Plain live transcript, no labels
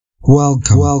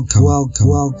Welcome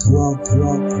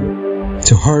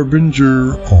to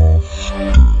Harbinger of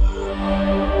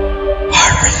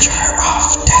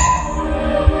Death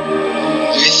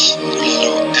with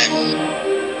Willow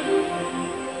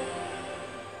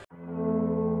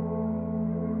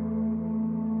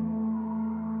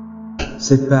M.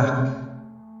 Sit back,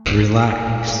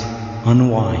 relax,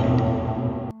 unwind,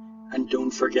 and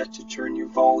don't forget to turn your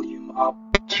volume up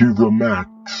to the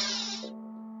max.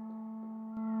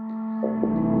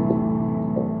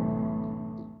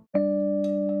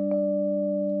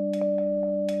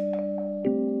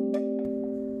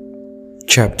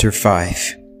 Chapter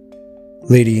 5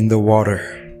 Lady in the Water.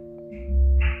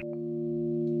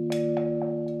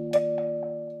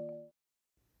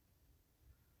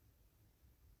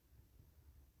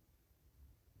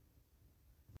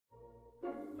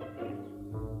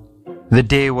 The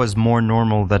day was more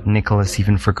normal that Nicholas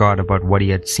even forgot about what he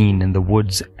had seen in the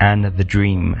woods and the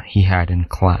dream he had in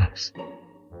class.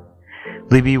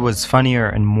 Libby was funnier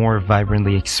and more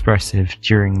vibrantly expressive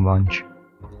during lunch.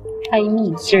 I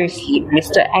mean, seriously,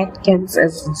 Mr. Atkins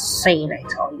is insane, I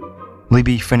tell you.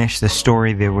 Libby finished the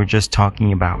story they were just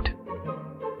talking about.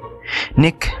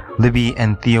 Nick, Libby,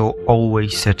 and Theo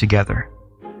always sat together.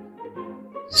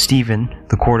 Steven,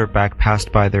 the quarterback,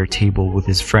 passed by their table with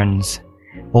his friends,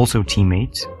 also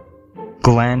teammates,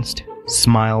 glanced,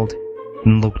 smiled,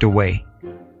 and looked away.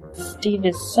 Steve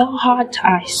is so hot,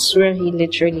 I swear he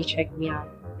literally checked me out.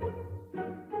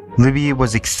 Libby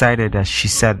was excited as she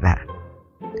said that.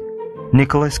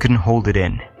 Nicholas couldn't hold it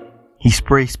in. He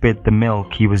spray spit the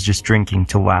milk he was just drinking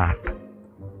to laugh.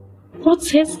 What's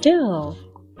his deal?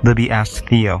 Libby asked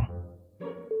Theo.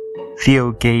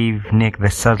 Theo gave Nick the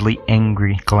subtly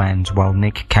angry glance while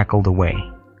Nick cackled away.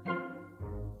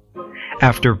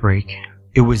 After break,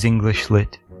 it was English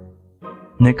lit.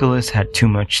 Nicholas had too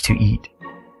much to eat,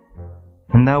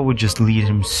 and that would just lead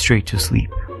him straight to sleep.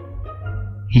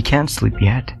 He can't sleep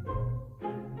yet.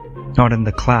 Not in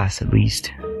the class, at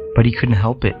least. But he couldn't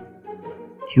help it.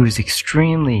 He was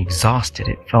extremely exhausted.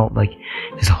 It felt like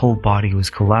his whole body was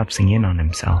collapsing in on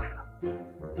himself.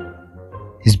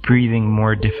 His breathing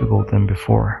more difficult than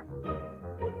before.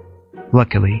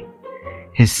 Luckily,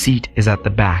 his seat is at the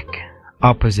back,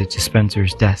 opposite to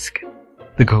Spencer's desk,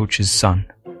 the coach's son.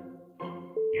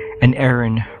 And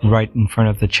Aaron right in front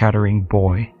of the chattering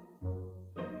boy.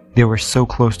 They were so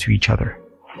close to each other.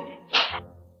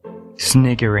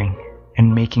 Sniggering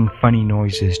and making funny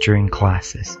noises during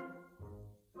classes.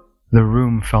 The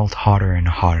room felt hotter and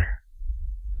hotter.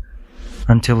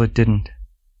 Until it didn't.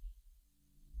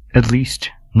 At least,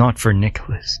 not for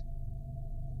Nicholas.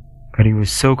 But he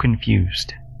was so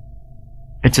confused.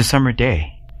 It's a summer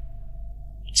day.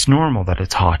 It's normal that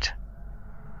it's hot.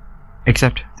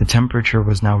 Except the temperature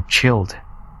was now chilled.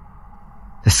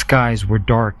 The skies were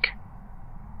dark.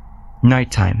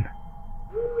 Nighttime.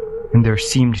 And there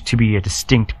seemed to be a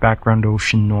distinct background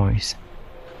ocean noise.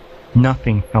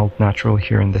 Nothing felt natural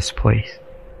here in this place.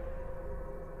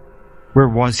 Where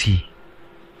was he?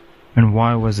 And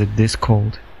why was it this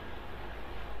cold?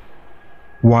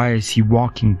 Why is he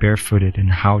walking barefooted, and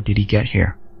how did he get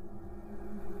here?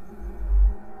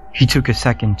 He took a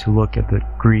second to look at the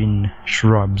green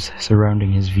shrubs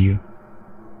surrounding his view.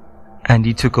 And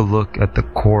he took a look at the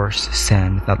coarse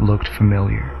sand that looked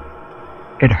familiar.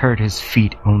 It hurt his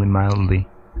feet only mildly.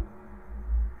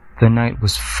 The night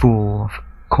was full of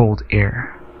cold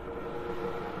air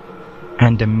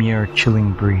and a mere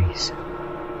chilling breeze.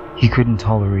 He couldn't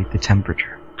tolerate the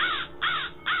temperature.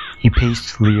 He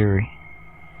paced leery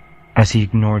as he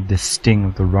ignored the sting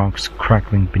of the rocks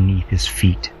crackling beneath his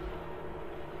feet.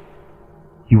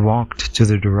 He walked to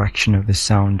the direction of the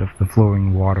sound of the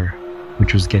flowing water,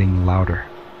 which was getting louder.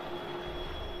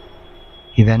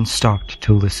 He then stopped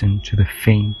to listen to the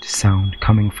faint sound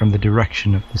coming from the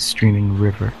direction of the streaming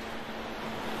river.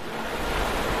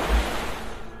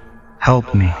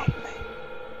 Help me.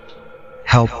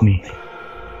 Help me.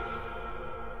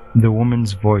 The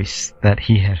woman's voice that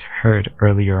he had heard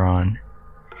earlier on,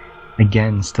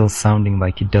 again still sounding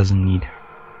like it doesn't need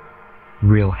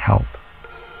real help.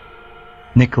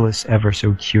 Nicholas, ever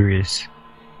so curious,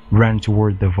 ran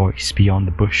toward the voice beyond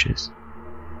the bushes.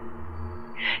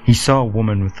 He saw a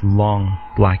woman with long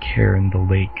black hair in the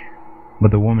lake,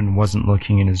 but the woman wasn't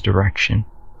looking in his direction,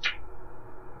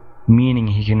 meaning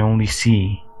he can only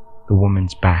see the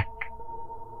woman's back.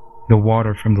 The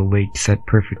water from the lake sat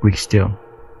perfectly still.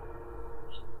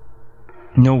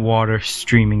 No water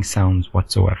streaming sounds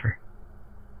whatsoever.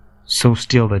 So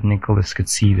still that Nicholas could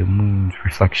see the moon's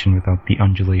reflection without the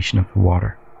undulation of the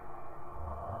water.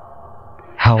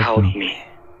 Help me.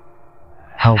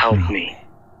 Help me.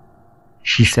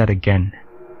 She said again,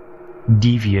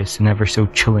 devious and ever so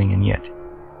chilling, and yet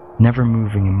never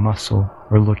moving a muscle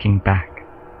or looking back.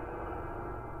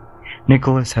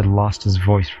 Nicholas had lost his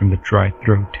voice from the dry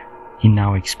throat he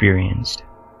now experienced.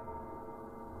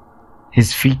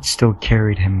 His feet still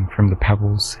carried him from the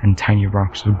pebbles and tiny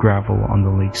rocks of gravel on the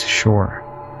lake's shore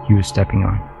he was stepping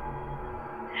on,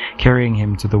 carrying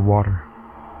him to the water.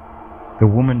 The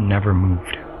woman never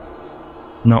moved,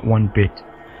 not one bit.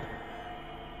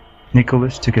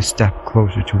 Nicholas took a step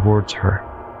closer towards her,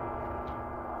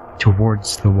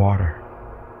 towards the water.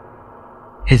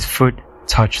 His foot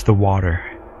touched the water,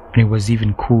 and it was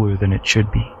even cooler than it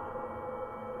should be,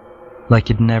 like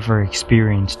it never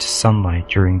experienced sunlight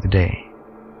during the day.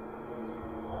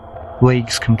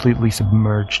 Legs completely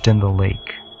submerged in the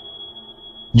lake.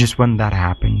 Just when that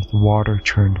happened, the water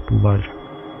turned blood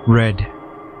red.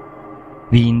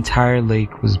 The entire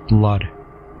lake was blood.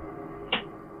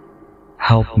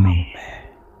 Help me.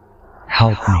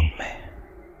 Help me.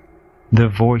 The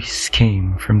voice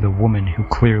came from the woman who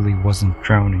clearly wasn't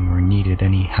drowning or needed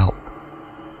any help.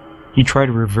 He tried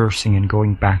reversing and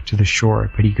going back to the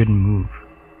shore, but he couldn't move.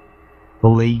 The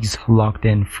legs locked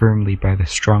in firmly by the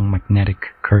strong magnetic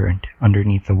current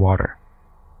underneath the water,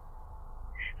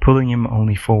 pulling him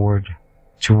only forward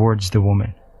towards the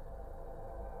woman.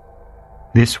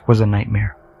 This was a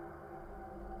nightmare.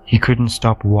 He couldn't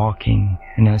stop walking,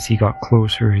 and as he got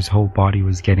closer, his whole body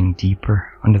was getting deeper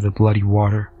under the bloody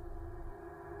water,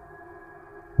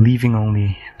 leaving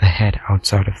only the head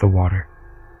outside of the water,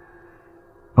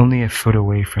 only a foot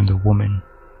away from the woman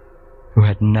who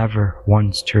had never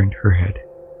once turned her head.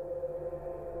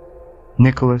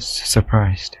 Nicholas,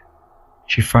 surprised,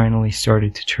 she finally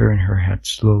started to turn her head,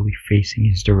 slowly facing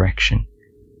his direction,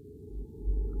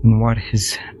 and what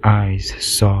his eyes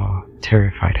saw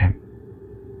terrified him.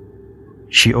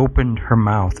 She opened her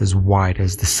mouth as wide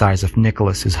as the size of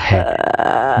Nicholas's head,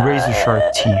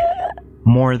 razor-sharp teeth,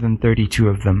 more than 32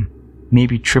 of them,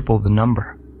 maybe triple the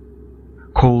number.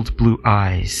 Cold blue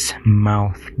eyes,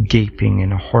 mouth gaping,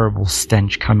 and a horrible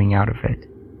stench coming out of it.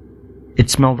 It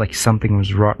smelled like something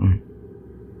was rotten.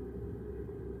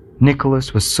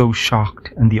 Nicholas was so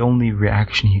shocked, and the only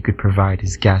reaction he could provide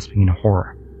is gasping in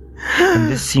horror. And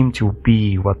this seemed to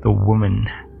be what the woman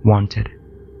wanted.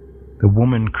 The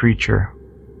woman creature.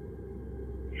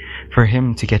 For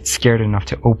him to get scared enough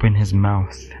to open his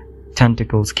mouth,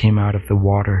 tentacles came out of the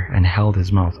water and held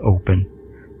his mouth open.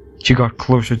 She got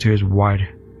closer to his wide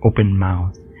open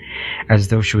mouth, as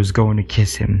though she was going to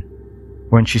kiss him,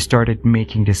 when she started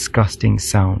making disgusting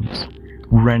sounds,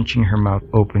 wrenching her mouth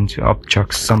open to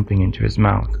upchuck something into his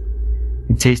mouth.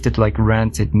 It tasted like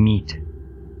rancid meat.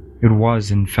 It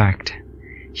was, in fact,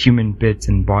 human bits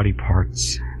and body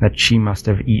parts that she must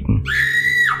have eaten.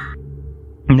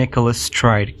 Nicholas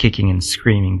tried kicking and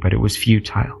screaming, but it was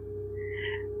futile.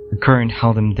 The current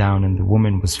held him down, and the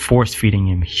woman was force-feeding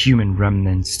him human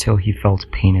remnants till he felt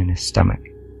pain in his stomach,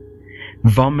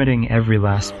 vomiting every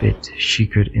last bit she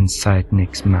could inside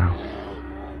Nick's mouth.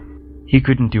 He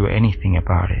couldn't do anything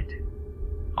about it.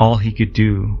 All he could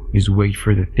do was wait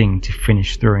for the thing to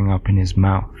finish throwing up in his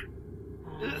mouth.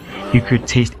 He could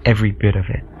taste every bit of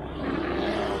it.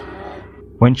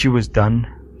 When she was done,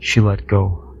 she let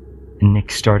go, and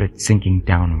Nick started sinking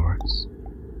downwards.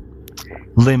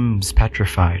 Limbs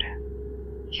petrified.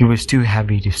 He was too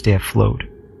heavy to stay afloat,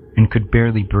 and could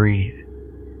barely breathe.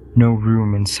 No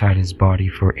room inside his body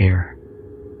for air.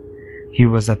 He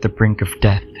was at the brink of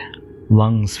death,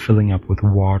 lungs filling up with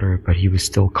water, but he was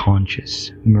still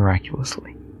conscious,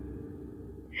 miraculously.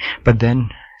 But then,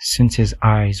 since his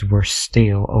eyes were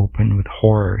still open with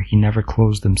horror, he never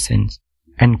closed them since,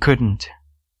 and couldn't.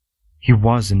 He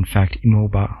was, in fact,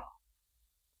 immobile.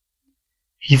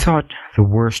 He thought the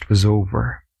worst was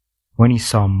over when he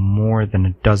saw more than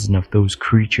a dozen of those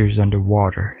creatures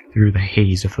underwater through the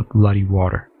haze of the bloody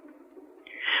water,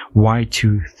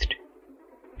 wide-toothed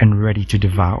and ready to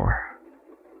devour.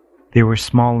 They were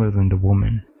smaller than the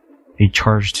woman. They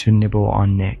charged to nibble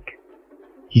on Nick.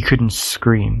 He couldn't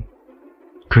scream,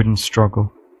 couldn't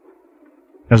struggle.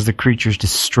 As the creatures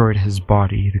destroyed his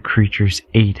body, the creatures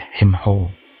ate him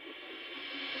whole.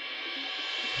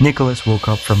 Nicholas woke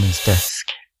up from his desk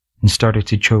and started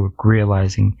to choke,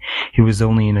 realizing he was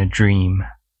only in a dream,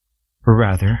 or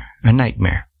rather, a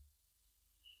nightmare.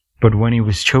 But when he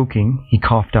was choking, he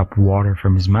coughed up water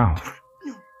from his mouth.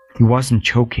 He wasn't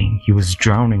choking, he was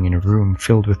drowning in a room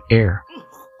filled with air.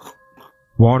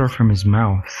 Water from his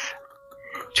mouth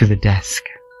to the desk.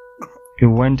 It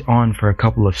went on for a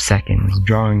couple of seconds,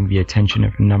 drawing the attention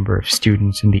of a number of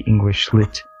students in the English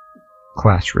Lit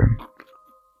classroom.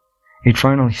 It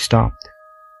finally stopped.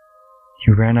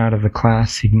 He ran out of the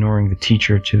class, ignoring the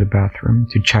teacher, to the bathroom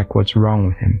to check what's wrong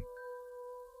with him.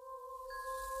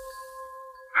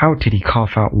 How did he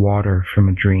cough out water from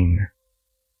a dream?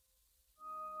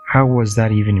 How was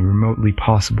that even remotely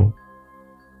possible?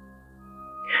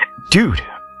 Dude,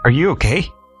 are you okay?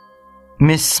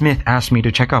 Miss Smith asked me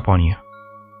to check up on you.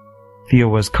 Theo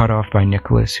was cut off by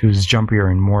Nicholas, who was jumpier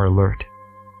and more alert.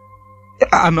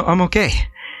 I'm okay.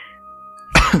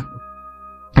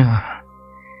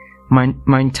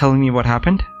 Mind telling me what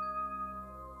happened?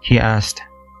 He asked,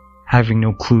 having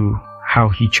no clue how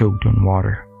he choked on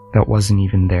water that wasn't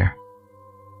even there.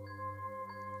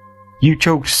 You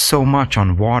choked so much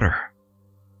on water.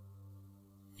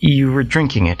 You were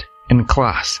drinking it in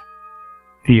class,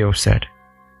 Theo said.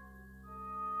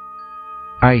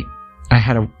 I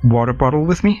had a water bottle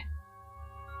with me?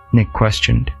 Nick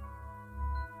questioned.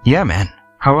 Yeah, man.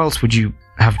 How else would you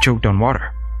have choked on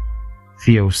water?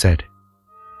 Theo said.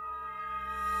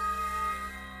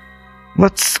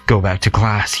 Let's go back to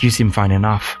class. You seem fine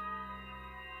enough.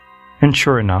 And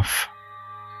sure enough,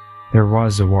 there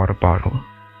was a water bottle.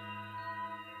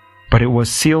 But it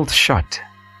was sealed shut.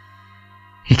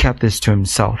 He kept this to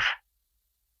himself.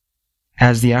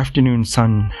 As the afternoon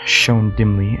sun shone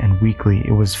dimly and weakly,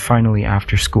 it was finally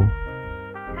after school.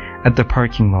 At the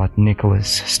parking lot,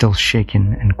 Nicholas, still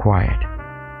shaken and quiet.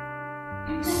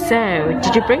 So,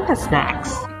 did you bring the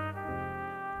snacks?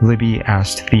 Libby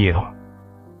asked Theo.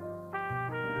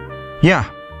 Yeah,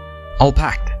 all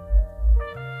packed.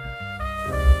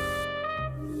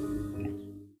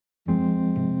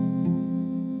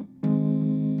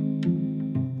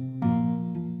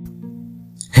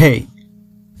 Hey,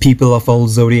 people of all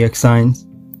zodiac signs,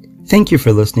 thank you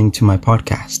for listening to my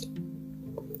podcast.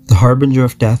 The Harbinger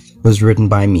of Death was written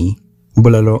by me,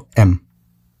 Bulalo M.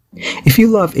 If you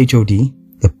love HOD,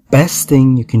 the best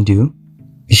thing you can do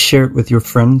is share it with your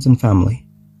friends and family.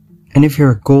 And if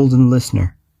you're a golden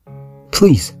listener,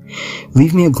 please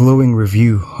leave me a glowing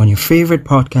review on your favorite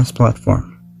podcast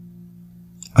platform.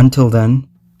 Until then,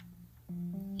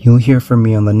 you'll hear from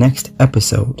me on the next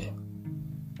episode.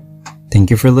 Thank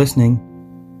you for listening.